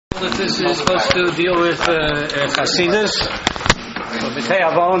This is supposed to deal with Hasidus. So B'tei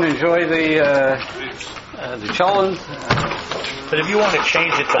Avon, enjoy the cholent. But if you want to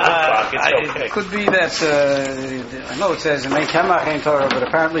change it to Litvak, it's okay. It could be that, I know it says in Ein Kemach Ein Torah, but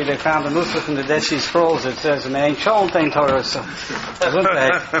apparently they found a nusach in the Dead Sea Scrolls that says in Ein Cholent Ein Torah, so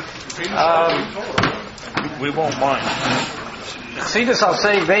we won't mind. Hasidus, I'll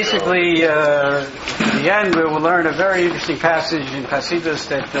say, basically, at the end we will learn a very interesting passage in Hasidus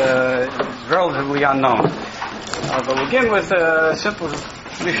that is relatively unknown. But we'll begin with a simple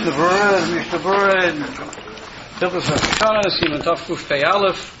Mishnah Berurah, Hilchos Rosh Hashanah, Siman Tov Kuf Pei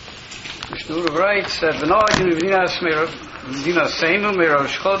Aleph. Mishnah Berurah writes that V'noagin V'dinas Seinu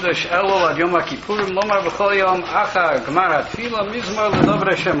Merosh Chodesh Elul Ad Yom HaKippurim Lomar B'chol Yom Acha Gemara Tefila Mizmor L'Dovid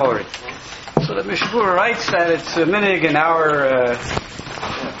Hashem Ori. So the Mishnah Berurah writes that it's a minig in our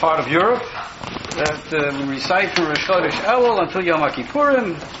part of Europe that we recite from Rosh Chodesh Elul until Yom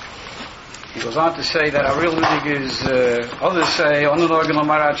HaKippurim. He goes on to say that our real minig is, others say, Onorgan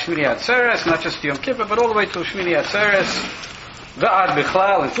Lamarat Shmini Atzeres, not just Yom Kippur, but all the way to Shmini Atzeres, V'ad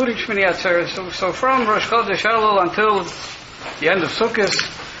Bichlal, including Shmini Atzeres. So from Rosh Chodesh Elul until the end of Sukkot,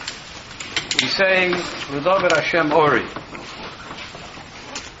 we say L'Dovid Hashem Ori.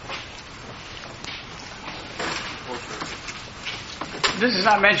 This is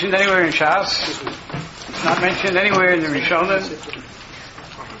not mentioned anywhere in Shas. It's not mentioned anywhere in the Rishonim.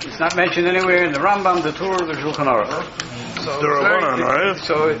 It's not mentioned anywhere in the Rambam, the Torah, the Shulchan Aruch. So the Rabbanan, right?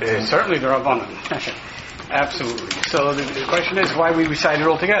 So certainly the Rabbanan. Absolutely. So the question is why we recite it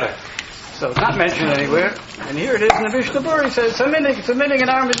all together. So it's not mentioned anywhere. And here it is in the Mishnah Berurah. It says it's a minig in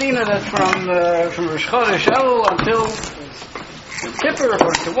our Medina that's from Rosh Chodesh Elul until Kippur,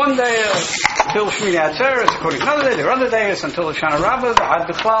 according to one day, until Shmini Atzeres, according to another day. There are other days until Hoshana Rabbah, the Ad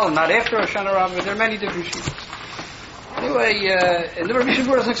Bichlal, and not after Hoshana Rabbah. There are many different shittas. Anyway, and the Mishnah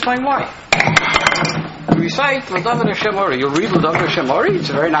Berurah doesn't explain why. You recite L'Dovid Hashem Ori. You'll read L'Dovid Hashem Ori. It's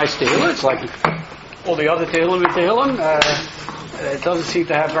a very nice tehillah. It's like all the other tehillim and tehillim. It doesn't seem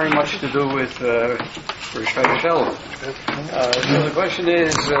to have very much to do with Rosh Chodesh Elul. So the question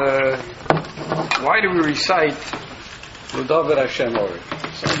is, why do we recite L'Dovid Hashem Ori?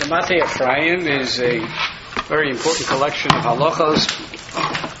 So the Matei Ephraim is a very important collection of halachos.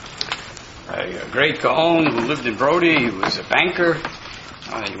 A great Gaon who lived in Brody. He was a banker.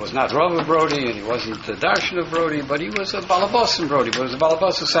 He was not Rav of Brody, and he wasn't the Darshan of Brody, but he was a Balabas in Brody. But he was a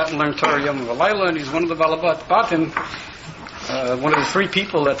Balabas who sat and learned Torah Yom V'Layla, and he's one of the Balabatim, one of the three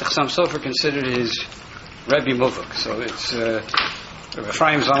people that the Chassam Sofer considered his Rebbe Muvak. So it's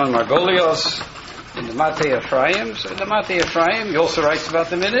Ephraim Zalman Margolios in the Matei Ephraim. So in the Matei Ephraim, he also writes about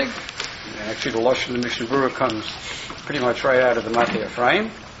the minig. Actually, the Lashon of the Mishnah Berurah comes pretty much right out of the Matei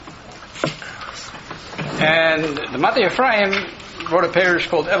Ephraim. And the Matei Ephraim wrote a parish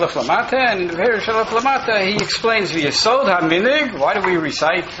called Elef Lamata, and in the parish Elef Lamata he explains the Yesod HaMinig. Why do we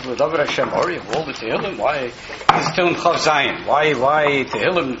recite L'Dovid Hashem Ori of all the Tehillim? Why is Tehillim Chav Zayin? Why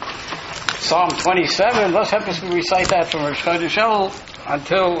Tehillim Psalm 27? Let's have us recite that from Rosh Chodesh Elul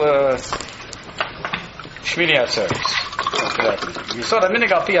until Shmini Atzeres. Yesod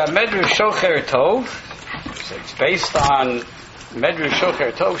HaMinig Al Pi HaMedrash Shocher Tov. So it's based on Medrash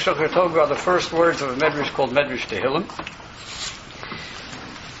Shocher Tov. Shocher Tov are the first words of a Medrash called Medrash Tehillim.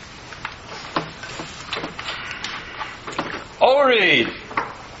 Ori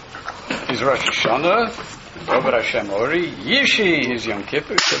is Rosh Hashanah, L'Dovid Hashem Ori. Yishi is Yom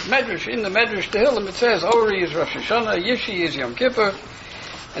Kippur. So Medrash, in the Medrash Tehillim it says Ori is Rosh Hashanah, Yishi is Yom Kippur.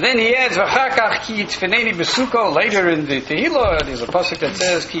 And then he adds V'chakach ki yitzfeneni b'suko. Later in the Tehillah there's a pasuk that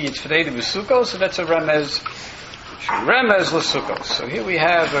says ki yitzfeneni b'suko. So that's a remez l'sukkos. So here we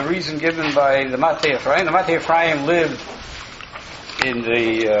have a reason given by the Matei Ephraim. The Matei Ephraim lived in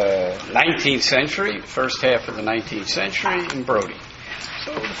the 19th century, first half of the 19th century, in Brody.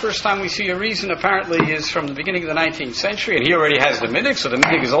 So the first time we see a reason apparently is from the beginning of the 19th century, and he already has the minig, so the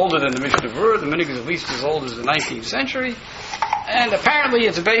minig is older than the Mishnah Berurah. The minig is at least as old as the 19th century, and apparently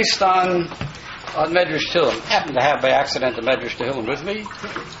it's based on Medrash Tehillim. I happen to have by accident the Medrash Tehillim with me.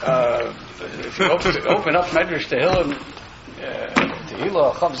 If you open up Medrash Tehillim,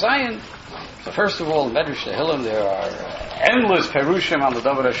 Tehillah Chav Zayin, so first of all, in Medrash Tehillim there are endless perushim on the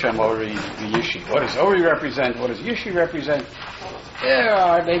L'Dovid Hashem Ori, the Yishi. What does Ori represent? What does Yishi represent? There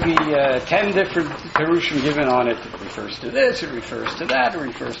are maybe 10 different perushim given on it. It refers to this, it refers to that, it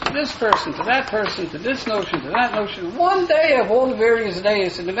refers to this person, to that person, to this notion, to that notion. One day of all the various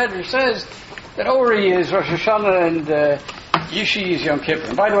days, and the Medrash says that Ori is Rosh Hashanah and Yishi is Yom Kippur.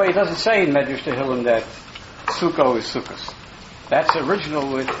 And by the way, it doesn't say in Medrash Tehillim that Sukkot is Sukkos. That's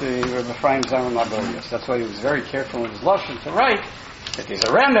original with the Reb Ephraim Zalman Margolios. That's why he was very careful in his lashon to write That there's a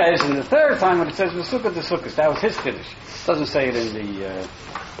remez in the third time when it says V'sukkah to Sukkah. That was his Kiddush. It doesn't say it in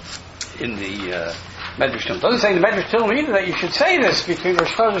the Medrash Tilm. It doesn't say in the Medrash Tilm either that you should say this between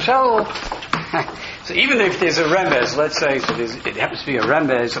Rosh Chodesh Elul. So even if there's a remez, let's say, it happens to be a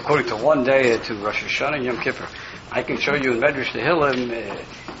remez according to one day to Rosh Hashanah and Yom Kippur. I can show you in Medrash Tehillim,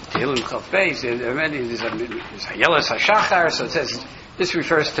 Chav Beis, there's Hayelas HaShachar, so it says, this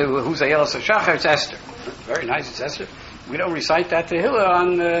refers to who's Hayelas HaShachar, it's Esther. Very nice, it's Esther. We don't recite that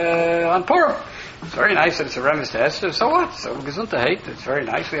Tehillah on Purim. It's very nice that it's a remez to Esther, so what? So Gesundheit, it's very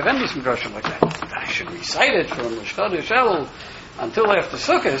nice. We have endless midrashim like that. I should recite it from Rosh Chodesh Elul until after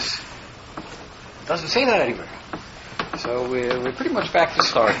Sukkot. It doesn't say that anywhere. So we're pretty much back to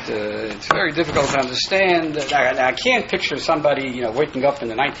start. It's very difficult to understand. I can't picture somebody, waking up in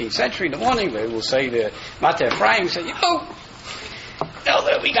the 19th century in the morning. They will say to Mate Ephraim, say, we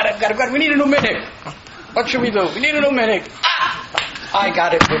need a new minhag. What should we do? We need a new minhag. I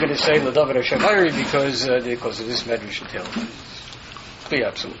got it. We're going to say L'Dovid Hashem Ori because of this Medrash Tilm. Be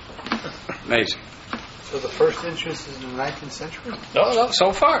absolute. Amazing. So the first interest is in the 19th century? No,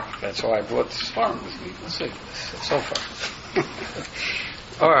 so far. That's why I brought this farm with me. Let's see. So far.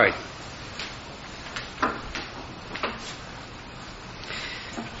 All right.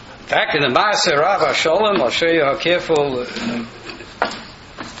 Back in the Maaseh Rav HaSholem, I'll show you how careful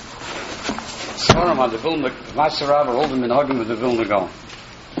Svarim on the Maaseh Rav are holding minhagim with the Vilna Gaon.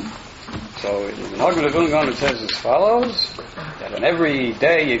 So in the minhagim of the Vilna Gaon it says as follows, that on every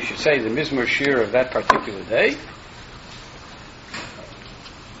day you should say the Mizmor Shir of that particular day.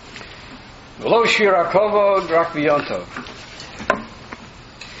 V'lo Shir HaKovod Rak B'Yontov.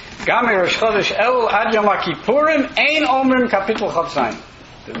 Gami Rosh Chodesh Elul Ad Yom HaKippurim Ein Omrim Kapitel Chavzayin.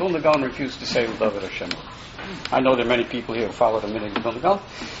 The Vilna Gaon refused to say L'Dovid Hashem Ori. I know there are many people here who follow the minhag of the Vilna Gaon.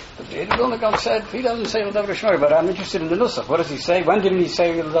 But the Vilna Gaon said he doesn't say L'Dovid Hashem Ori, but I'm interested in the nusach. What does he say? When didn't he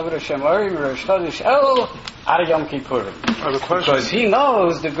say L'Dovid Hashem Ori? Rosh Chodesh Elul Ad Yom Kippurim. Because he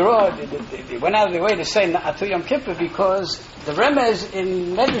knows the Gra, they went out of their way to say Atu Yom Kippur because the remez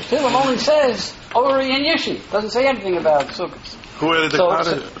in Medrash Tilm only says Ori and Yishi. It doesn't say anything about Sukkot. Who added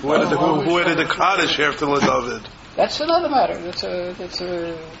the Kaddish after L'Dovid? That's another matter. That's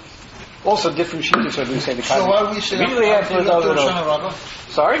a also different shittas when we say the Kaddish. So why we say immediately after L'Dovid?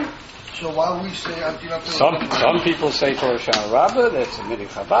 Sorry. So why we say some people say Torah Shana Rabbah, that's a Midik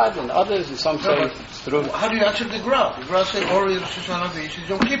Chabad, and others, and some say through. How do you answer the Gra? The Gra say Ori Rosh Hashanah V'Yish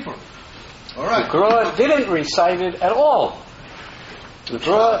Yom Kippur. All right. The Gra didn't recite it at all. The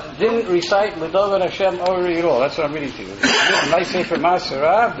Gra didn't recite L'Dovid Hashem Ori at all. That's what I'm reading to you. I say for Maaseh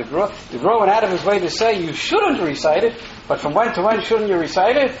Rav, the Gra went out of his way to say you shouldn't recite it, but from when to when shouldn't you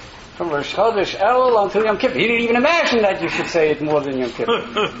recite it? From Rosh Chodesh Elul until Yom Kippur. He didn't even imagine that you should say it more than Yom Kippur.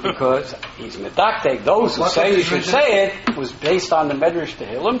 Because he's medaktek. Those who say you should say it was based on the Medrash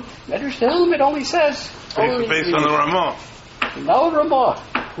Tehillim. Medrash Tehillim, it only says. Based on the Ramah. No Ramah.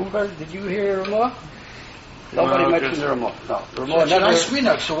 Did you hear Ramah? Nobody mentioned the Ramah. No. Ramah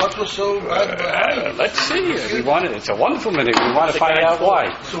never. So what was so bad? Let's see. It's a wonderful minute. We want to find out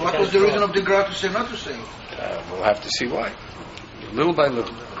why. So what was the reason of the Gra to say not to say? We'll have to see why. Little by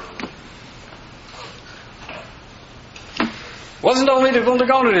little. Wasn't only the Vilna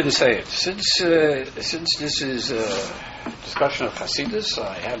Gaon who didn't say it. Since this is a discussion of Hasidus,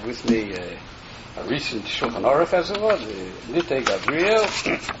 I have with me a recent Shulchan Aruch as it was, the Nitei Gabriel.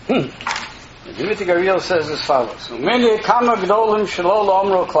 The Nitei Gabriel says as follows: "Umeni kama gedolim shelo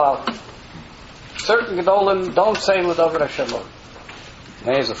lo klal." Certain gedolim don't say L'Dovid Hashem Ori.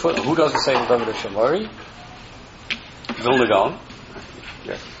 There's a footnote. Who doesn't say L'Dovid Hashem Ori? Vilna Gaon.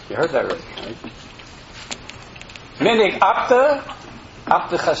 Yeah, you heard that right? Minig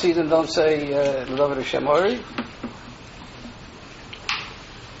Apta Chasidim don't say L'Dovid Hashem Ori.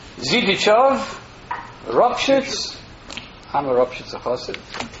 Zidichov, Ropshitz, I'm a Ropshitz Chassid.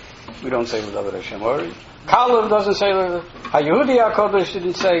 We don't say L'Dovid Hashem Ori. Kalev doesn't say Hayehudi HaKodesh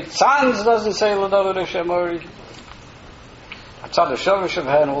didn't say. Tzanz doesn't say L'Dovid Hashem Ori. Tzad HaShovesh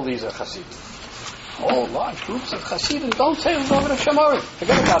and all these are Chasidim. All large groups of Hasidim don't say L'Dovid Hashem Ori.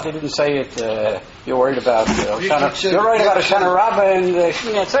 Forget about they didn't say it. You're worried about You're worried about Hoshana Rabbah and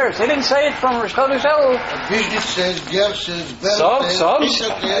Shmini Atzeres. They didn't say it from Rosh Chodesh Elul. Vizhnit says, Ger says, Bel says.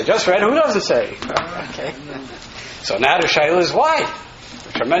 I just read who doesn't say. Okay. So now the Shaila is why?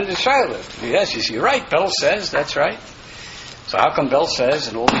 A tremendous Shaila. Yes, you're right. Bel says, that's right. So how come Bel says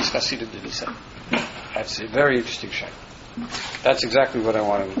and all these Hasidim didn't say? That's a very interesting Shaila. That's exactly what I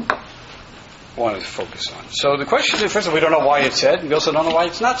want to focus on. So the question is, first of all, we don't know why it's said. We also don't know why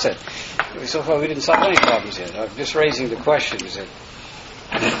it's not said. So far, we didn't solve any problems yet. I'm just raising the questions that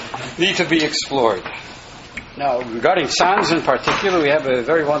need to be explored. Now, regarding Tzanz in particular, we have a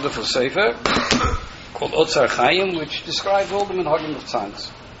very wonderful sefer called Otzar Chaim, which describes all the minhagim of Tzanz.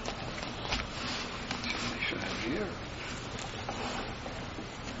 I should have here.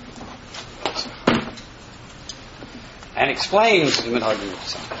 And explains the minhagim of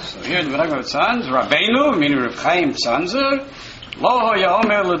Tzanz. So here, the minhagim of Tzanz, Rabbeinu, meaning Reb Chaim Tzanzer, Lo hoya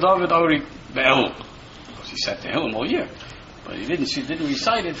omer L'Dovid Ori be'Elul. Because he sat the Hilum all year. But he didn't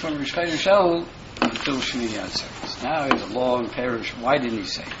recite it from Rishkai Rishel until Shmini Atzeres. Now here's a long parish. Why didn't he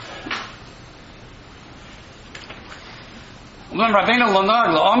say it? Rabbeinu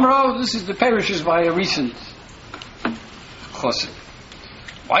Lanag La'omro, this is the parishes by a recent Chosed.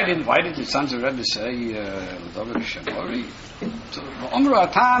 Why didn't the sons of Rebbe say L'Dovid Hashem Ori? So La'omro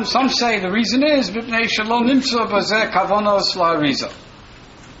Atam, some say the reason is B'pnei Shalom Nimtzo Bazeh Kavonos La'arizo.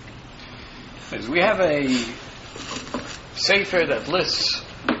 Because we have a sefer that lists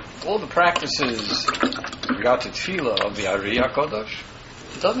all the practices with regard to tefila of the Ari HaKodesh.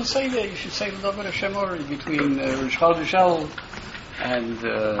 It doesn't say that you should say L'Dovid Hashem Ori between Rosh Chodesh and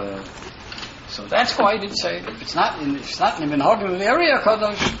so that's why I didn't say it. If it's not in the minhagim of the Ari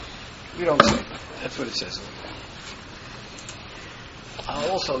HaKodesh, we don't say it. That's what it says.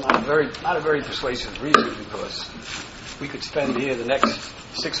 Also, not a very persuasive reason, because we could spend here the next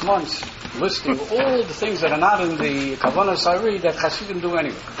 6 months listing all the things that are not in the Kavanas Ari that Hasidim do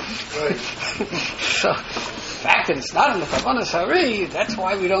anyway. Right. So, the fact that it's not in the Kavanas Ari, that's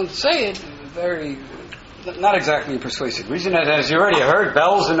why we don't say it. Very, not exactly a persuasive reason. As you already heard,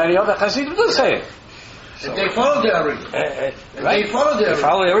 Bells and many other Hasidim do say it. So, they follow the Ari. Right? They follow the Ari. They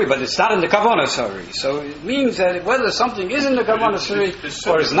follow the Ari, but it's not in the Kavanas Ari. So it means that whether something is in the Kavanas Ari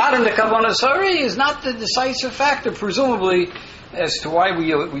or is not in the Kavanas Ari is not the decisive factor, presumably, as to why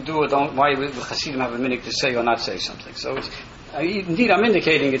we do or don't, why the Hasidim have a minute to say or not say something. So it's, indeed, I'm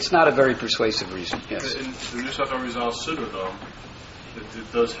indicating it's not a very persuasive reason. Yes. In the Nusach Arizal Siddur, though,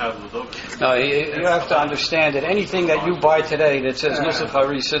 it does have L'Dovid. No, you have to understand that anything that you buy today that says Nusach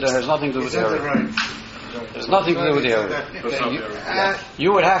Ari Siddur has nothing to do with the Ari. There's nothing to do with the Ari.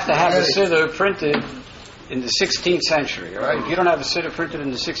 You would have to have a Siddur printed in the 16th century, all right? If you don't have a Siddur printed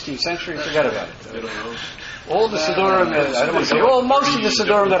in the 16th century, forget about it. All the Siddurim, I don't want to say all, most of the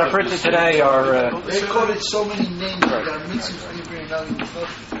Siddurim that are printed today are... they call it so many names that are missing from the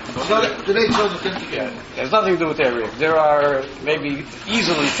today it's all authenticated. There's nothing to do with the Ari. There are maybe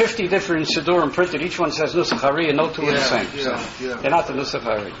easily 50 different Siddurim printed. Each one says Nusach Ari and no two are the same. They're not the Nusach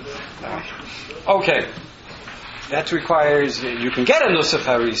Ari. Okay. That requires, you can get a Nusach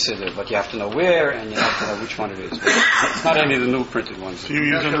Ari Siddur, but you have to know where and you have to know which one it is. It's not any of the new printed ones. Do you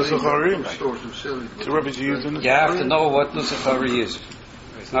use a Nusach Ari? So Rebbe's using it? You have to know what Nusach Ari is.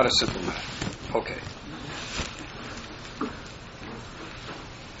 It's not a simple matter. Okay.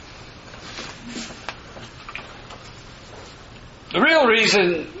 The real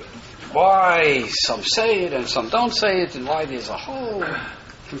reason why some say it and some don't say it, and why there's a whole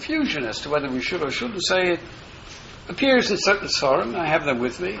confusion as to whether we should or shouldn't say it, appears in certain Sorim. I have them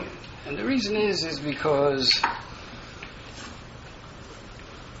with me. And the reason is because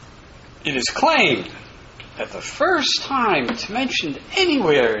it is claimed that the first time it's mentioned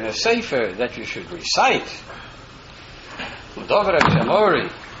anywhere in a Sefer that you should recite L'Dovid Hashem Ori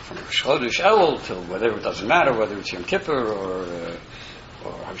from Rosh Chodesh Elul till whatever, it doesn't matter whether it's Yom Kippur or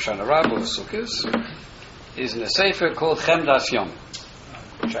Hoshana Rabbah or Sukkot, is in a Sefer called Chemdas Yom,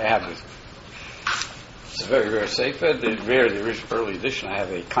 which I have with me. It's a very rare sefer. The early edition. I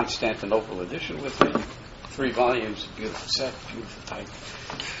have a Constantinople edition with me. 3 volumes, beautiful set, beautiful type.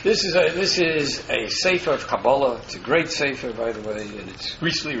 This is a sefer of Kabbalah. It's a great sefer, by the way, and it's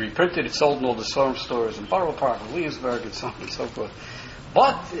recently reprinted. It's sold in all the Sorum stores in Borough Park, in Williamsburg, and so on and so forth.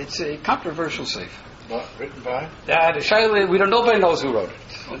 But it's a controversial sefer. What, written by? Nobody knows who wrote it.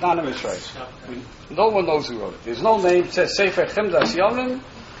 Anonymous writes. No one knows who wrote it. There's no name. It says Sefer Chemdas Yomim.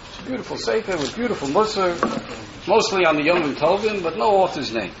 Beautiful sefer with beautiful musar, mostly on the Yom Tovim, but no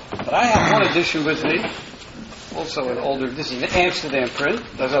author's name. But I have one edition with me, also an older. This is an Amsterdam print.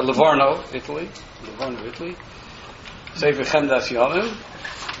 That's a Livorno, Italy. Sefer Chemdas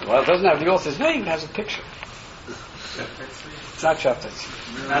Yomim. Well, it doesn't have the author's name. It has a picture. It's not Shabtai.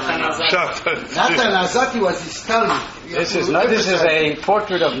 Natan Azati was his talmud. This is a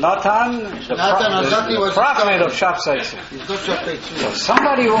portrait of Natan, the prophet of Shabtai. So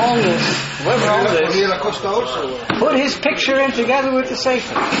somebody who owned this, whoever owned this, put his picture in together with the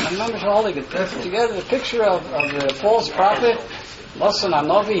Sefer. And members of Holy put together the picture of the false prophet, Mosan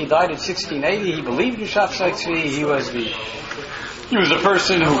Anovi. He died in 1680. He believed in Shabtai. He was the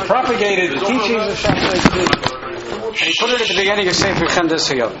person who propagated the teachings of Shabtai. And he put it at the beginning of Sefer Chemdas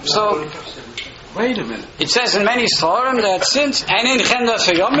Hayom. So Wait a minute. It says in many Sforim that since, and in Kehilas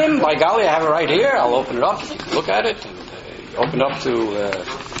Degel, by golly, I have it right here. I'll open it up. You can look at it. And, you open up to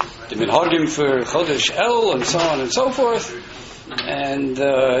the Minhagim for Chodesh El and so on and so forth. And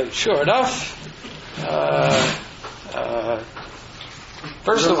sure enough,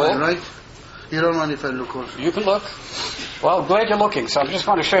 first of all, right? You don't mind if I look also. you can look. Well, glad you're looking. So I'm just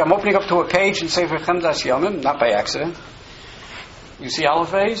going to show you. I'm opening up to a page in Sefer Kehilas Yomim, not by accident. You see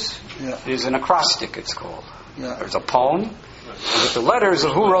Aleph Beis? Yeah. There's an acrostic, it's called. Yeah. There's a poem with the letters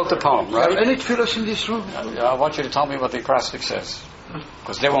of who wrote the poem, right? Any tefillas in this room? I want you to tell me what the acrostic says,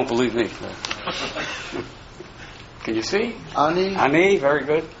 because they won't believe me. Can you see? Ani, very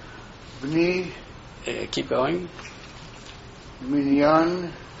good. Bni, Keep going.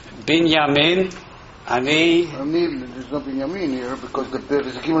 Minyan. Binyamin, Ani. There's no Binyamin here because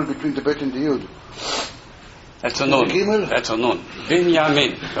there's a gimel between the bet and the yud. That's a nun. Gimel? That's a nun.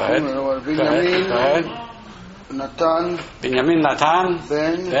 Binyamin. Go ahead. Binyamin. Go ahead. Natan. Binyamin Natan.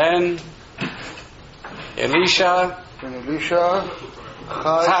 Ben. Elisha. Ben Elisha.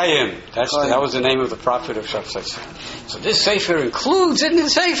 Chaim. That was the name of the prophet of Shabsai. So this sefer includes in the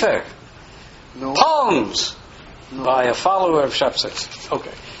sefer poems by a follower of Shabsai.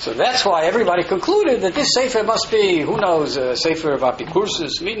 Okay. So that's why everybody concluded that this sefer must be, who knows, a sefer of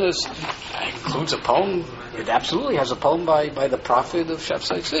Apikursus, Minas. It includes a poem. It absolutely has a poem by the prophet of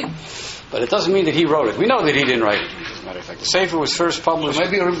Shabsai. But it doesn't mean that he wrote it. We know that he didn't write it, as a matter of fact. The sefer was first published. So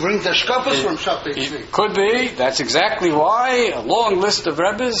maybe he brings the shkapas from Shabsai. It could be. That's exactly why a long list of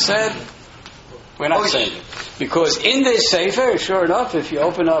Rebbes said, we're not saying it. Because in this sefer, sure enough, if you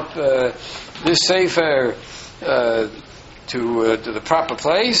open up this sefer to the proper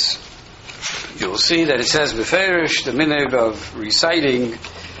place, you'll see that it says Beferish, the minhag of reciting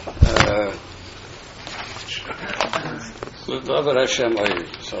L'Dovid Hashem Ori.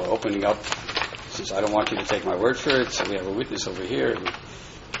 So opening up, since I don't want you to take my word for it, so we have a witness over here, and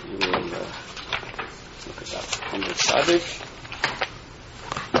you will look at that. Humble Tzaddik.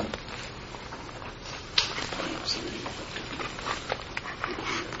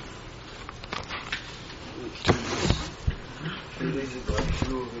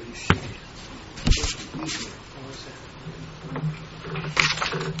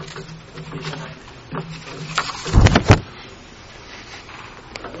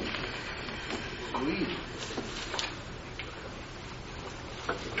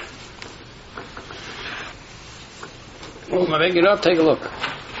 Make it up, take a look.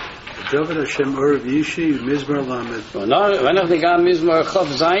 L'Dovid Hashem Ori V'Yishi Mizmar Lamed. Mizmar Chav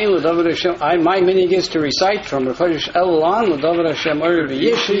Zayin L'Dovid Hashem. My meaning is to recite from Chodesh Elul on L'Dovid Hashem Ori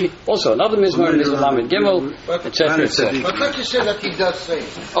V'Yishi. Also another Mizmar Lamed Gimel, etc., etc. But like you said that he does say.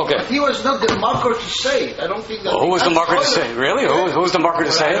 Okay. But he was not the marker to say it. I don't think that. Who was the marker to say it? Really? Who was the marker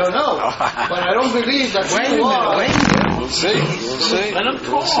to say it? I don't know. But I don't believe that he was. We'll see. Let him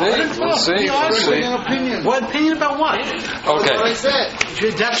talk. An opinion. What opinion about what? That's what I Okay.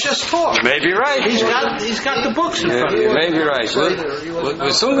 said. That's just talk. Maybe right. He's got the books in front of You him. may be right.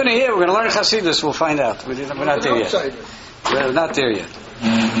 We're soon going to hear. We're going to learn Hasidus. We'll find out. We're not there yet. We're not there yet.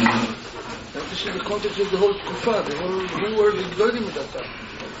 This is the context of the whole kufa. The whole world is learning at that time.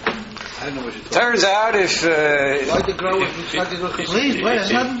 I know what you're talking Turns out if Why the ground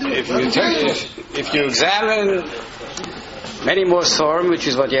if you examine many more Sforim, which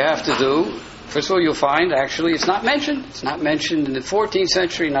is what you have to do, first of all you'll find actually it's not mentioned. It's not mentioned in the 14th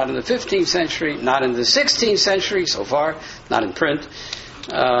century, not in the 15th century, not in the 16th century so far, not in print.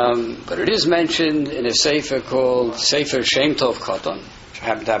 But it is mentioned in a sefer called Sefer Shem Tov Koton, which I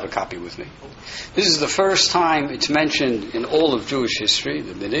happen to have a copy with me. This is the first time it's mentioned in all of Jewish history,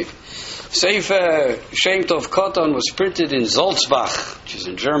 the Minhag. Sefer Shem Tov Koton was printed in Sulzbach, which is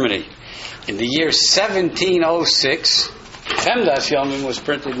in Germany, in the year 1706. Kehilas Yomim was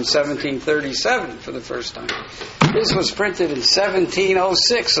printed in 1737 for the first time. This was printed in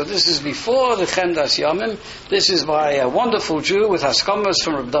 1706, so this is before the Kehilas Yomim. This is by a wonderful Jew with Haskamas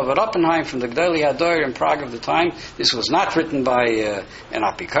from Reb David Oppenheim from the Gdolei Hador in Prague of the time. This was not written by an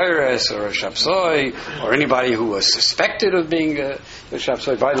Apikores or a Shapsoi or anybody who was suspected of being a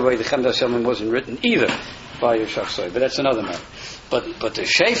Shapsoi. By the way, the Kehilas Yomim wasn't written either by a Shapsoi, but that's another matter. But the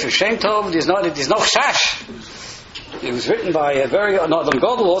Sefer Shem Tov, there's no chash. It was written by a very Adam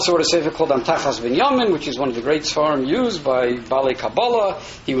Godel, also wrote a sefer called Amtachas Binyamin, which is one of the great Sforim used by Balei Kabbalah.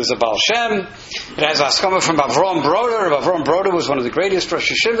 He was a Baal Shem. It has Askama from Avram Broder. Avram Broder was one of the greatest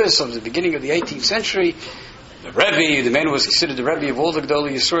Rosh Yeshivas of the beginning of the 18th century. The Rebbe, the man who was considered the Rebbe of all the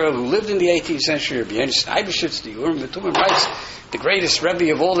Gedolei Israel, who lived in the 18th century, Rabbi Yonah Eibeshitz, the Urim V'Tumim writes, the greatest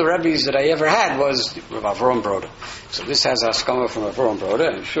Rebbe of all the Rebbes that I ever had was Rav Avram Broda. So this has Haskama from Avram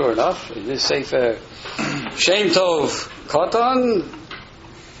Broda, and sure enough, in this Sefer Shem Tov Koton,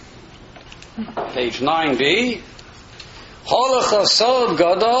 page 9b, Holach Asod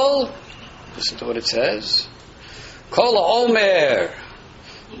Gadol, listen to what it says, Kol Omer,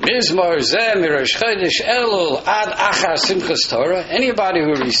 Mizmar Zeh Mirosh Chodesh Elul Ad Achar Simchas Torah. Anybody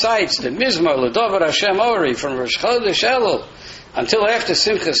who recites the Mizmar L'Dovid Hashem Ori from Rosh Chodesh Elul until after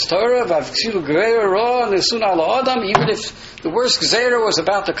Simchas Torah, Vavksilu Gveir Ra Nesun Ala Adam, even if the worst Gzeira was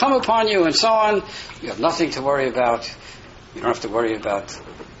about to come upon you and so on, you have nothing to worry about. You don't have to worry about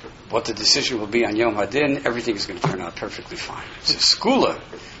what the decision will be on Yom Hadin. Everything is going to turn out perfectly fine. It's a skula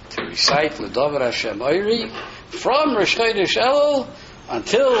to recite L'Dovid Hashem Ori from Rosh Chodesh Elul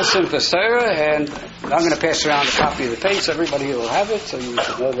until Simchas Torah, and I'm going to pass around a copy of the page so everybody will have it, so you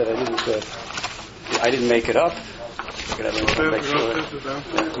should know that I didn't make it up. Please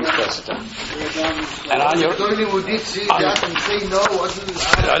pass it down. And on your,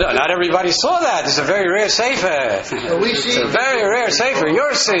 not everybody saw that. It's a very rare sefer. It's a very rare sefer.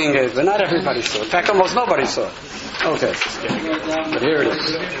 You're seeing it, but not everybody saw it. In fact, almost nobody saw it. Okay, but here it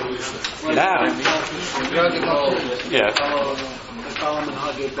is. Now, yeah.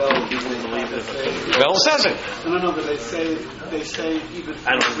 Bell says it. No, but they say even. I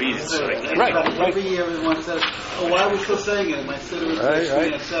don't read it, so I can't. Right. Every year everyone says, "Oh, why are we still saying it?" My sister was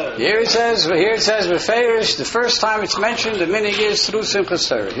right. Here it says, Beferish, the first time it's mentioned, the minig is through Simchas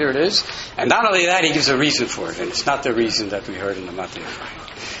Torah. Here it is. And not only that, he gives a reason for it, and it's not the reason that we heard in the Matei Ephraim.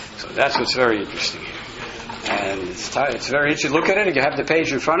 So that's what's very interesting here. And it's very interesting. Look at it. You have the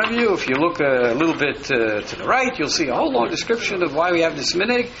page in front of you. If you look a little bit to the right, you'll see a whole long description of why we have this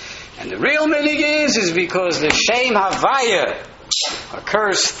minig. And the real minig is because the Shem Havaya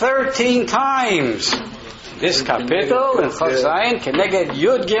occurs 13 times. This kapitel in Chav Zayin, Keneged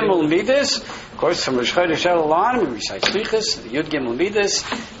Yud Gimel Midas. Of course, from Rosh Chodesh Elul on, we recite Shlichus, the Yud Gimel Midas,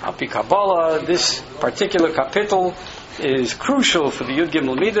 Al Pi Kabbalah. This particular kapitel is crucial for the Yud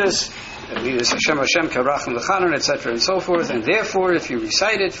Gimel Midas. Midas Hashem Karachim L'Chanan, etc., and so forth. And therefore, if you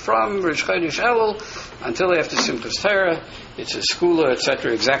recite it from Rosh Chodesh Elul until after Simchas Torah, it's a skula,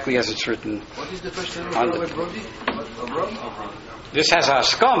 etc., exactly as it's written. What is the first name of This has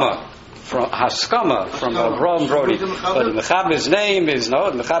Haskama from Avram Brody. But the Mechaber's name is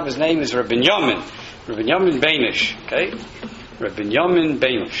Rabbi Yamin. Rabbi Yamin Beinish. Okay? Rabbi Yamin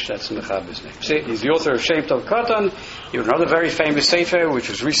Beinish, that's the Mechaber's name. See, he's the author of Shem Tov Katan. He had another very famous sefer which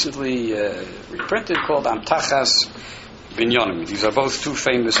was recently reprinted called Amtachas Binyamin. These are both two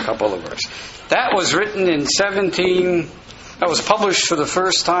famous Kabbalah verses. That was written in that was published for the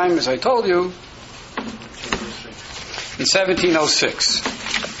first time, as I told you, in 1706.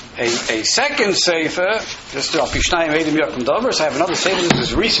 A second sefer, just Al Pishnayim Eidim Yakum Dover. So I have another sefer that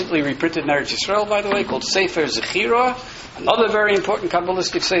was recently reprinted in Eretz Yisrael, by the way, called Sefer Zechira. Another very important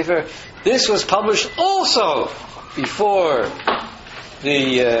Kabbalistic sefer. This was published also before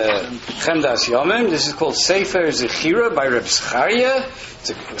the Chemdas Yomim. This is called Sefer Zechira by Reb Zcharia.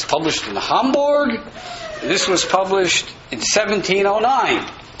 It was published in Hamburg. This was published in 1709.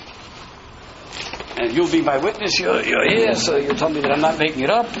 And you'll be my witness. You're here, so you told me that I'm not making it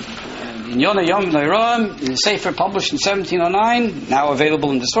up. In Yonah Yom Neiram, the Sefer published in 1709, now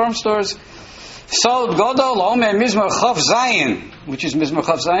available in the storm stores. Sod Godol Omer Mizmar Chav Zayin, which is Mizmar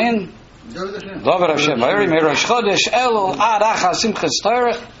Chav Zayin. Dovid Hashem Ori Merosh Chodesh Elul Ad Achar Simchas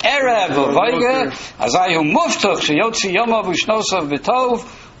Torah Erev V'Vayge Azayu Muftuch Sheyotzi Yomav Ushnosav B'Tov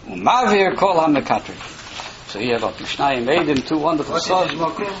Umavir Kol HaMekatrim. So here Al Pishnayim Eidim, two wonderful songs.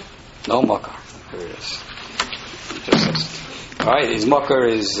 No Makar. Here it is. All right, his Makar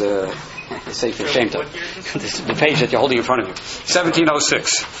is Sefer Shem Tov. This is the page that you're holding in front of you.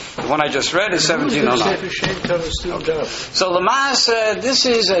 1706. The one I just read is 1709. Okay. So Lamas, this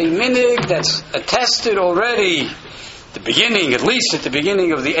is a minig that's attested already at least at the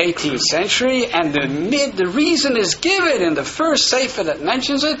beginning of the 18th century, and the reason is given in the first sefer that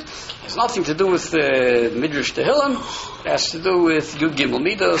mentions it. It has nothing to do with the Midrash Tehillim. It has to do with Yud Gimel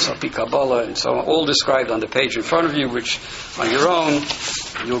Midos, Al Pi Kabbalah, and so on, all described on the page in front of you, which on your own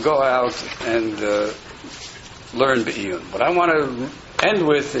you'll go out and learn Be'iyun. What I want to end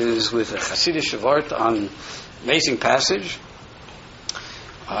with is with a Hasidic Vart on amazing passage,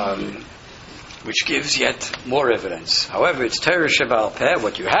 which gives yet more evidence. However, it's Torah Sheba'al Peh.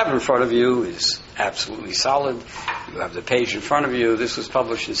 What you have in front of you is absolutely solid. You have the page in front of you. This was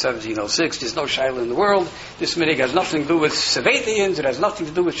published in 1706. There's no shaila in the world. This minig has nothing to do with Savathians. It has nothing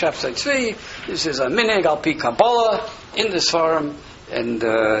to do with Shafsai Tzvi. This is a minig al pi Kabbalah in this forum. And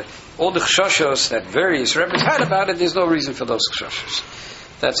all the chshashos that various rabbis had about it, there's no reason for those chshashos.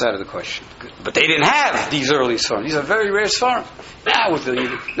 That's out of the question. But they didn't have these early svarim. These are very rare svarim.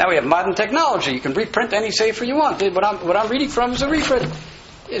 Now we have modern technology. You can reprint any sefer you want. What I'm reading from is a reprint.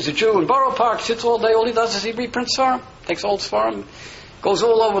 There's a Jew in Borough Park, sits all day. All he does is he reprints svarim. Takes old svarim, goes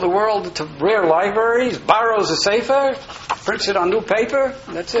all over the world to rare libraries, borrows a sefer, prints it on new paper.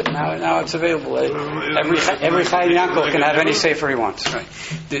 And that's it. Now it's available. Every Chaim Yankel can have any sefer he wants. Right?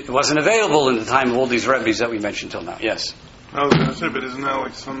 It wasn't available in the time of all these rabbis that we mentioned till now. Yes. I was going to say, but isn't that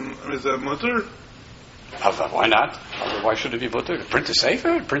like is that mutter? Why not? Why should it be mutter? Print a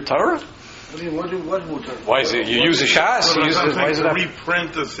sefer? Print Torah? What mutter? Why is it? You use a shas? Why is it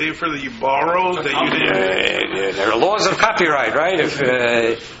reprint a sefer that you borrowed that you didn't? There are laws of copyright, right?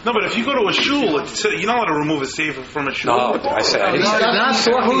 No, but if you go to a shul, you're not allowed to remove a sefer from a shul. No, I said not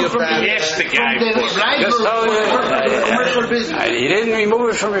talking about. Yes, the guy. Commercial business. He didn't remove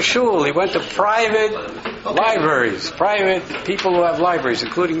it from a shul. He went to private libraries, private people who have libraries,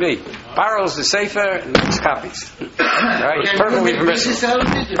 including me. Borrows the sefer and makes copies. Right? Perfectly permissible.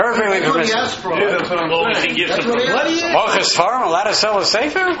 Perfectly permissible. Yeah, that's what I'm saying. Mochas farm allowed to sell a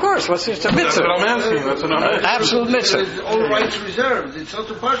sefer? Of course. What's this? A mitzvah. That's what I'm asking. Absolute mitzvah. All rights reserved. It's not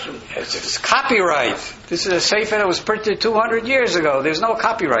a partial. It's copyright. This is a sefer that was printed 200 years ago. There's no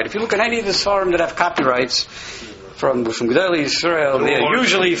copyright. If you look at any of the farm that have copyrights from Kehilas Degel Israel, they're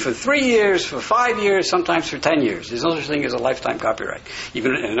usually for 3 years, for 5 years, sometimes for 10 years. There's no such thing as a lifetime copyright.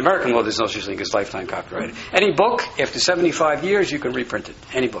 Even in American law, there's no such thing as lifetime copyright. Any book, after 75 years, you can reprint it.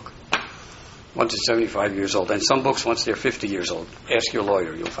 Any book. Once it's 75 years old. And some books, once they're 50 years old. Ask your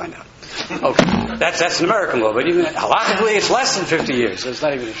lawyer, you'll find out. Okay. That's an American law, but even halachically, it's less than 50 years. So it's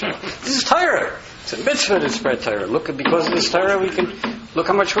not even a show. This is Torah. It's a mitzvah to spread Torah. Because of this Torah, we can look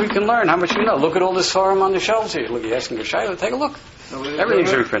how much we can learn, how much we know. Look at all this forum on the shelves here. Look, you're asking a shayla, take a look.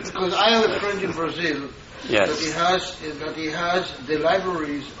 Everything's reprinted. Because I have a friend in Brazil Yes. that he has the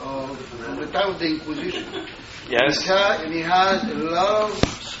libraries from the time of the Inquisition. Yes. And he has a lot of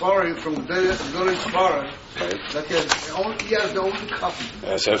sparring from Goliath Sparring. Right. That he has the only copy.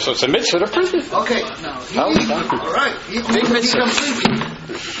 So it's a mitzvah to print it. Okay, now all right. He completely.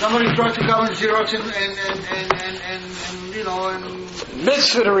 Somebody tried to come and Xerox and you know and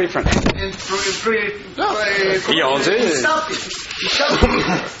mitzvah to reprint. And He owns it. He stopped it.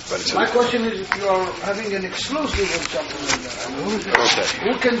 My question is, if you are having an exclusive or something like that,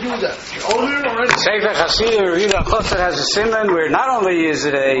 who can do that? The owner already. Sefer Hasidim Rida Chosser has a simon where not only is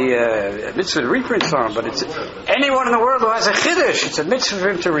it a mitzvah to reprint farm, but it's anyone in the world who has a chiddush. It's a mitzvah for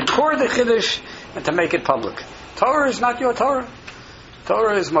him to record the chiddush and to make it public. Torah is not your Torah.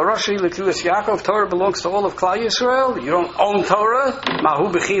 Torah is Marashi L'Kehilas Yaakov. Torah belongs to all of Klal Yisrael. You don't own Torah. Mahu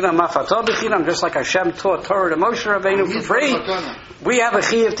b'chinam, mafata b'chinam. Just like Hashem taught Torah to Moshe Rabbeinu for free. We have a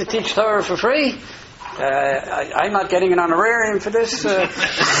chiyuv to teach Torah for free. I'm not getting an honorarium for this. We have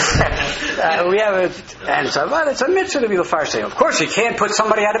but it's a mitzvah to be l'farseh. Of course, you can't put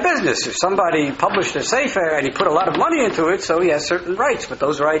somebody out of business. If somebody published a sefer and he put a lot of money into it, so he has certain rights, but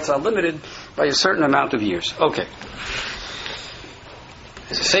those rights are limited by a certain amount of years. Okay.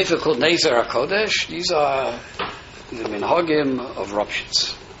 There's a sefer called Nezer HaKodesh. These are the minhagim of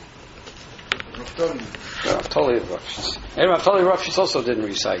Ropshitz. Raftoli of Ropshitz. And Raftoli of Ropshitz also didn't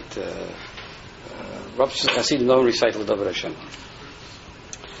recite. Ropshitz Hasidim don't recite L'Dovid Hashem.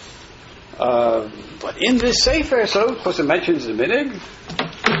 But in this sefer, so of course it mentions the minig.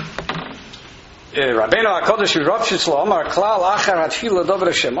 Rabbeinu HaKodesh of Ropshitz lo Omar Klal Achar Tefila L'Dovid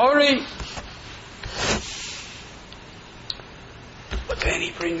Hashem Ori. But then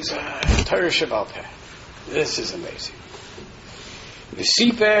he brings Torah Shebal Peh. This is amazing.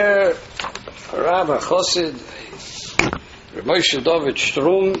 V'siper Rabbi Chosid Reb Moshe David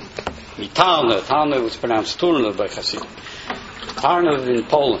Strum Mitarna. Tarna was pronounced Turna by Hasidim. Tarna in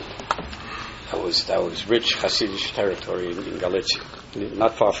Poland. That was rich Hasidic territory in Galicia,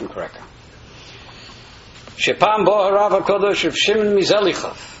 not far from Krakow. Shepam Bo Rav HaKodesh Reb Shimon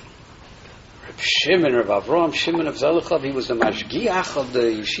Mizelichov. Shimon, Rav Avraham Shimon of Zelichov, he was the mashgiach of the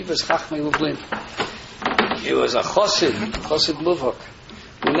Yeshivas Chachmei Lublin. He was a Chosid Muvhak,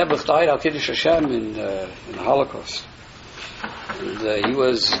 who never died al Kiddush Hashem in the Holocaust. And he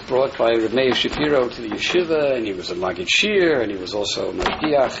was brought by Reb Meir Shapiro to the yeshiva, and he was a Magid Shir, and he was also a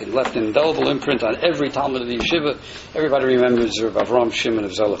mashgiach. He left an indelible imprint on every Talmud of the yeshiva. Everybody remembers Rav Avraham Shimon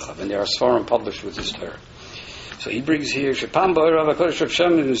of Zelichov, and there are svarim published with his Torah. So he brings here Shepam Ba'or Rav HaKodesh Rav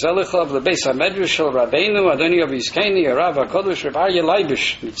Shem Zelicha of the Beis HaMedrash Shel Rabbeinu Adoni Av Yizkeni Rav HaKodesh Rav Aryeh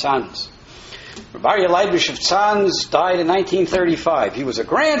Leibish Mitzanz. Rav Aryeh Leibish of Tzanz died in 1935. He was a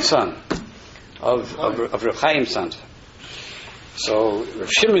grandson of Rav Chaim Tzanz. So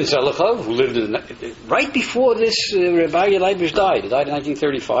Rav Shimon Zelicha, who lived right before this, Rav Aryeh Leibish died. He died in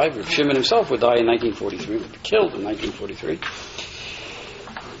 1935. Rav Shimon himself would die in 1943. Would be killed in 1943.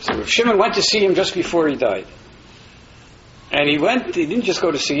 So Rav Shimon went to see him just before he died. And he didn't just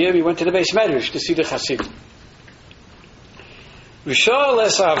go to see him, he went to the Beis Medrash to see the Hasidim. So he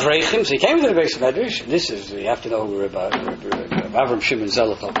came to the Beis Medrash. You have to know who Avram Shimon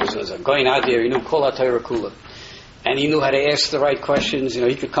Zelicha was. Going out there, he knew Kol HaTorah Kula. And he knew how to ask the right questions.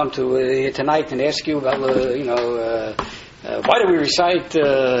 He could come to tonight and ask you about, why do we recite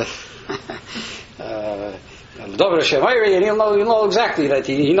L'Dovid Hashem Ori, and he'll know exactly that.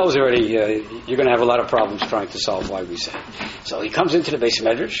 He knows already you're going to have a lot of problems trying to solve why we say. So he comes into the Beis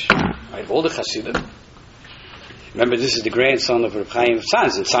Medrash, right, all the Hasidim. Remember, this is the grandson of Reb Chaim of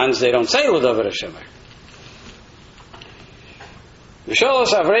Tzanz. In Tzanz, they don't say L'Dovid Hashem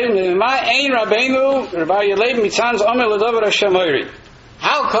Ori.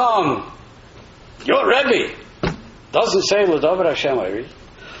 How come your Rebbe doesn't say L'Dovid Hashem Ori?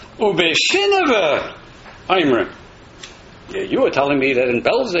 Ubeshinava Aimrim. Yeah, you were telling me that in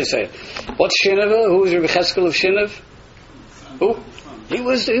Belz they say it. What's Shinava? Who was Reb Cheskel of Shinav? Who? He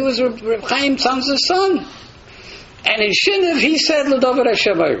was Reb Chaim Tzanz's son. And in Shinav he said L'Dovid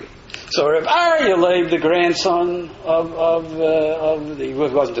Hashem Ori. So Reb Aryeh Leib, the grandson he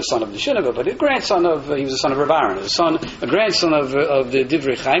wasn't the son of the Shinava, but the grandson he was the son of Reb Aaron, a grandson of the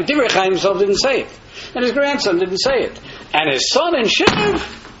Divrei Chaim. Divrei Chaim himself didn't say it. And his grandson didn't say it. And his son in Shinav,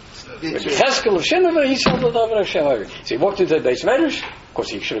 Reb Cheskel of Shinava, he said L'Dovid Hashem Ori. So he walked into the Beis Medrash. Of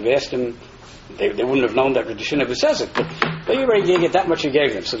course, he should have asked him. They wouldn't have known that the Shinava says it. But you already gave it that much. You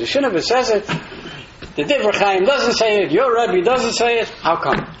gave them. So the Shinava says it. The Divrei Chaim doesn't say it. Your Rebbe doesn't say it. How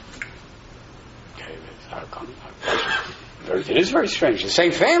come? How come? It is very strange. The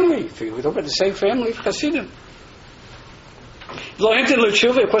same family. We talk about the same family of Hasidim.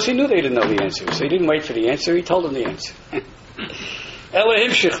 Of course, he knew they didn't know the answer, so he didn't wait for the answer. He told them the answer. I'm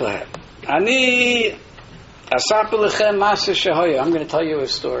going to tell you a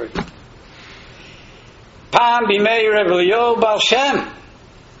story. Pam bimei Reb Eliyahu Baal Shem.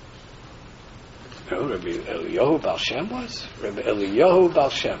 No, Reb Eliyahu Baal Shem was? Reb Eliyahu Baal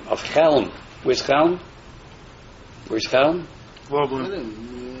Shem of Chelm. Where's Chelm? Where's Chelm?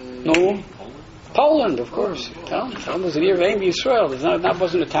 No. Poland, of course. Chelm was the year of Am Yisrael. That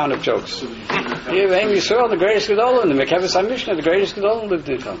wasn't a town of jokes. The year of Am Yisrael, the greatest Gedolim, the Kehilas HaMishnah, the greatest Gedolim lived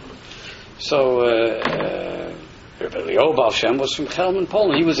in Chelm. So, Reb Eliyahu Baal Shem was from Chelm in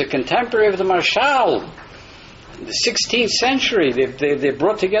Poland. He was a contemporary of the Marshal. In the 16th century, they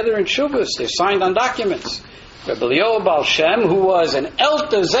brought together in Shuvas. They signed on documents. Reb Eliyahu Baal Shem, who was an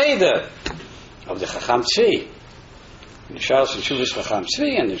Elta Zayda of the Chacham Tzvi. The Shals and Shuvas Chacham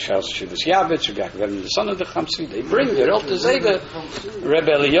Tzvi and the Shals and Shuvas Yavitz, Rabbi Yaakov, the son of the Chacham Tzvi. They bring their Elta Zayda, Reb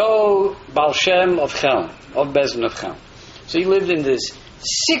Eliyahu Baal Shem of Chelm, of Bezin of Chelm. So he lived in this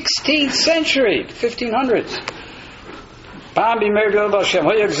 16th century, 1500s. Pam b'meir Baal Shem,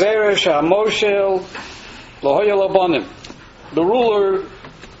 Hoya Gzeresh HaMoshel Lohoya Lobonim. The ruler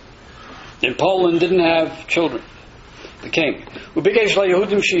in Poland didn't have children. The king. And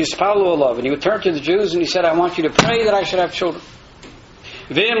he would turn to the Jews and he said, I want you to pray that I should have children.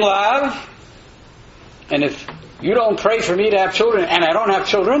 And if you don't pray for me to have children, and I don't have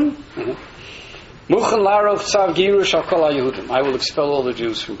children, I will expel all the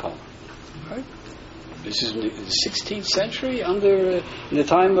Jews from Poland. Right? This is in the 16th century, in the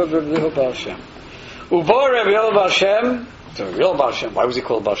time of Reb Eliyahu Baal Shem. Ubor Reb Eliyahu Baal Shem. So Reb Eliyahu Baal Shem. Why was he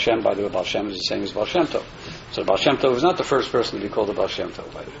called Baal Shem? By the way, Baal Shem is the same as Baal Shem Tov. So Baal Shem Tov is not the first person to be called a Baal Shem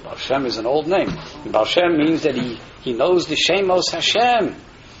Tov. By the way, Baal Shem is an old name. And Baal Shem means that he knows the Shemos Hashem.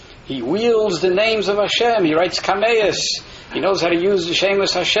 He wields the names of Hashem. He writes Kameis. He knows how to use the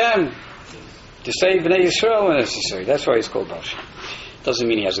Shemos Hashem to save Bnei Yisrael when necessary. That's why he's called Baal Shem. Doesn't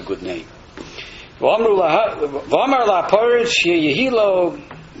mean he has a good name. Within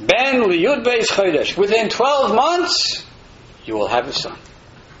 12 months, you will have a son.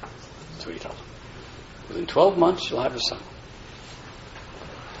 That's what he told him. Within 12 months, you'll have a son.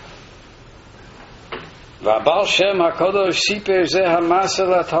 Baal Shem HaKadosh Siper Zeh HaMaseh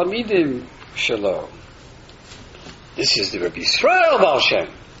LaTalmidim Shelo. This is the Rebbe Yisrael Baal Shem.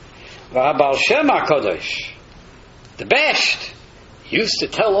 Baal Shem HaKadosh, the best, used to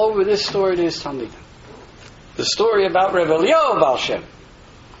tell over this story to his Talmidim. The story about Reb Eliyahu Baal Shem.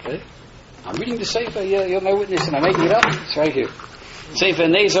 Okay? I'm reading the Sefer. You're my witness, and I'm making it up. It's right here. Sefer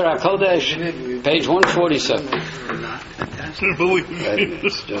Nezer HaKodesh, page 147. Believe me.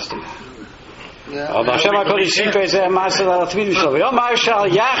 It's just a Hashem HaKodesh Sipeh Zeh Masel Al Tvidim Shlo. Yomar Shal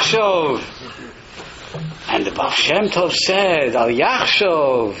Yachshov. And the Baal Shem Tov said, Al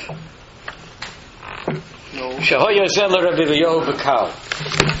Yachshov. Shehoya Zeh Rabbi Eliyahu B'Kal.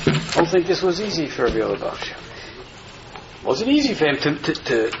 I don't think this was easy for Rabbi Eliyahu Baal Shem. Was it easy for him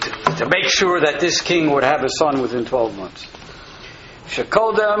to make sure that this king would have a son within 12 months?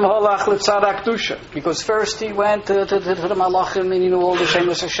 Because first he went to the Malachim and he knew all the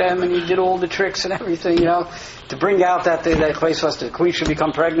Shemus Hashem and he did all the tricks and everything, to bring out that the queen should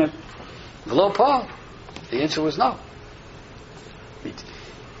become pregnant. V'lo Paul. The answer was no.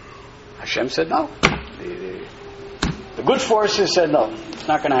 Hashem said no. The good forces said no. It's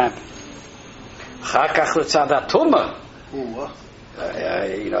not going to happen.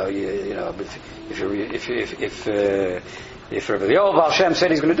 If Rabbi Eliyahu Baal Shem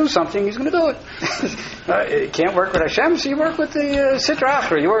said he's going to do something, he's going to do it. You can't work with Hashem, so you work with the Sitra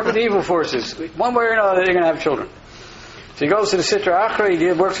Achra. You work with the evil forces. One way or another, they're going to have children. So he goes to the Sitra Achra,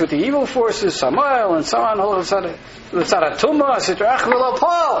 he works with the evil forces, Samael and so on, Sitra Achra Lo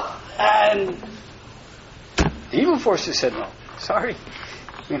Paul. And the evil forces said no. Sorry.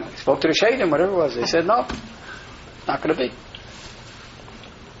 He spoke to the Shaitim, whatever it was. They said no. Not going to be.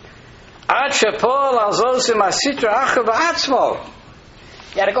 You had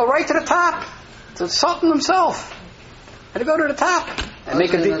to go right to the top. To Sultan himself. Had to go to the top and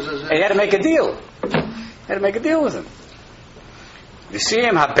make a deal. He had to make a deal. Had to make a deal with him. You see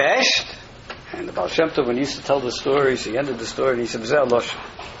him habeshed, and the Baal Shem Tov, when he used to tell the stories, he ended the story and he said,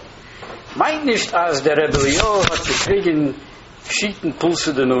 "Meint nicht as der Rebbe Eliyahu hat gekriegen Schieten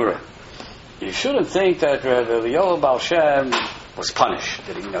Pulse de Nura." You shouldn't think that Rebbe Eliyahu Baal Shem was punished.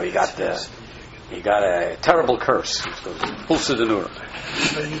 That he got a terrible curse. Pulse de Nura.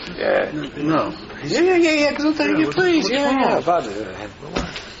 No. Yeah. Please.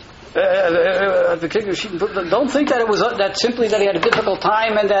 Don't think that it was that simply that he had a difficult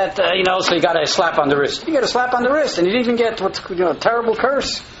time and that so he got a slap on the wrist. He got a slap on the wrist, and he didn't even get what's a terrible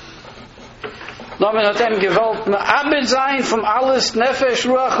curse. But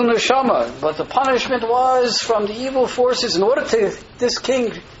the punishment was from the evil forces. In order to this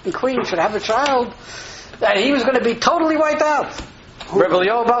king and queen should have a child, that he was going to be totally wiped out. Rebbe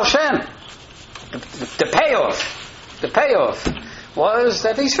Eliyahu Baal Shem. The payoff was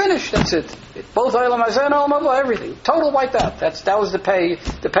that he's finished. That's it. Both Olam Hazeh and Olam Haba, everything. Total wiped out. That was the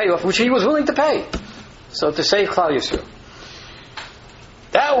payoff, which he was willing to pay. So to save Klal Yisrael.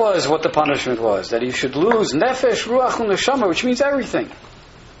 That was what the punishment was. That he should lose nefesh, ruach, and neshama, which means everything.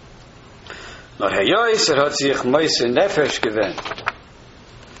 But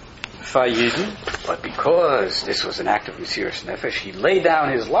because this was an act of Mesiras Nefesh, he laid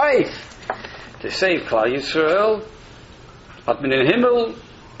down his life to save Klal Yisrael. Hat man in Himmel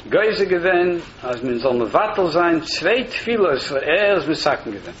Geise gewen, als man soll mevatel sein, 2 tefilas für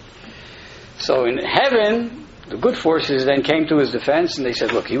mesaken gewen. So in heaven, the good forces then came to his defense and they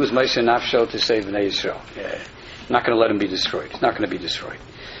said, look, he was Moshe Nafsho to save Bnei Yisrael. Not going to let him be destroyed. It's not going to be destroyed.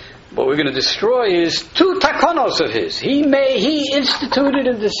 What we're going to destroy is 2 takonos of his. He instituted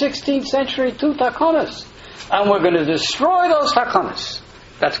in the 16th century 2 takonos. And we're going to destroy those takonos.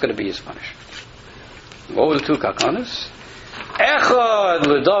 That's going to be his punishment. What were the 2 takonos? Echad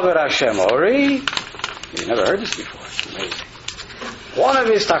L'Dovid Hashem Ori. You never heard this before. It's amazing. One of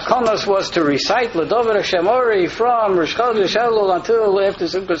his takonos was to recite L'Dovid Hashem Ori from Rosh Chodesh Elul until after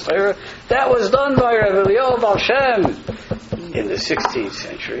Simchas Torah. That was done by Rebbe Eliyahu Baal Shem in the 16th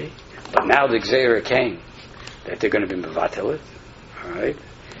century. But now the Gzeira came that they're going to be mevatel it. Alright?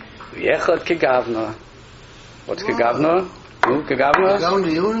 V'yechad Kegavna. What's Kegavna? Who? Kegavna?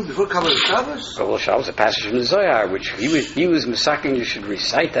 Before Kabbalah Shabbos? Kabbalah Shabbos, a passage from the Zohar, which he was masaking. You should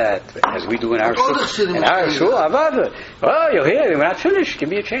recite that as we do in our shul. In our shul, Avada. Oh, you'll hear it. We're not finished. Give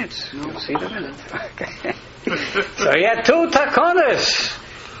me a chance. You'll see in a minute. Okay. So he had 2 takonos.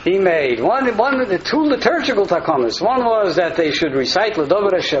 He made the 2 liturgical takonos. One was that they should recite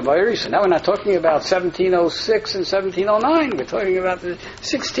L'Dovid Hashem Ori. So now we're not talking about 1706 and 1709. We're talking about the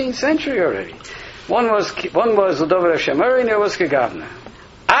 16th century already. One was L'Dovid Hashem Ori, and there was Kegavna.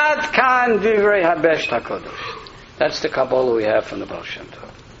 Ad kan divrei habesh takodesh. That's the Kabbalah we have from the Baal Shem Tov.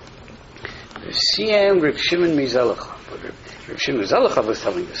 The Siyam Reb Shimon Mizelacha. Reb Shimon Mizelacha was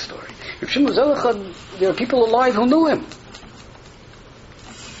telling this story. Reb Shimon Mizelacha, there are people alive who knew him.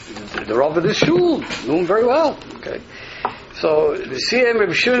 The Rav of the Shul knew him very well. Okay, so the Siyam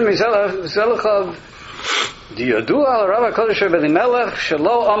Reb Shimon Mizelacha It's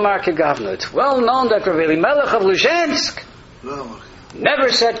well known that Rav Elimelech of Luzhensk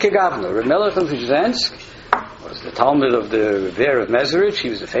never said Kegavna. Rav Elimelech of Luzhensk was the Talmud of the Rebbe of Mezerich. He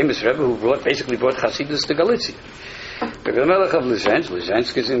was the famous Rebbe who basically brought Hasidus to Galicia. Rav Elimelech of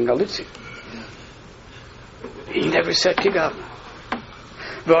Luzhensk is in Galicia. He never said Kegavna.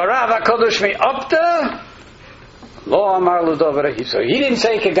 V'arav HaKadosh me'opta lo amar l'dover. So he didn't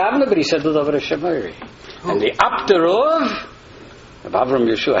say Kegavna, but he said l'dover Hashem Ori. And the Apterov of Avram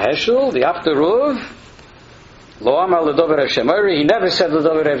Yeshua Heschel, the Apterov lo amar l'dover Hashem Ori. He never said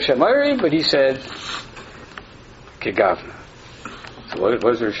l'dover Hashem Ori, but he said Kegavna. So what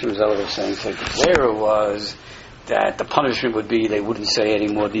was Rosh Hashanah saying? So the error was that the punishment would be they wouldn't say any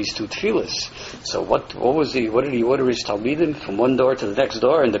more these two tefillas. So what did he order his Talmidim from one door to the next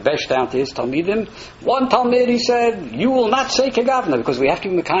door and the Besh down to his Talmidim? One Talmid he said, you will not say Kegavna because we have to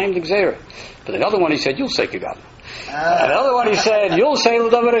be Mekayim the Gzeira. But another one he said, you'll say Kegavna. Another one he said, you'll say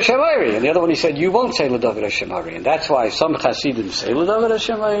L'Dovid Hashem Ori. And the other one he said, you won't say L'Dovid Hashem Ori. And that's why some Hasidim say L'Dovid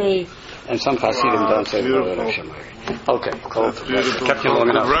Hashem Ori and some Hasidim don't say L'Dovid Hashem Ori. Okay, cool. Kept you long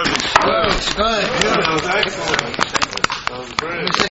enough. Good. That was excellent. That was great.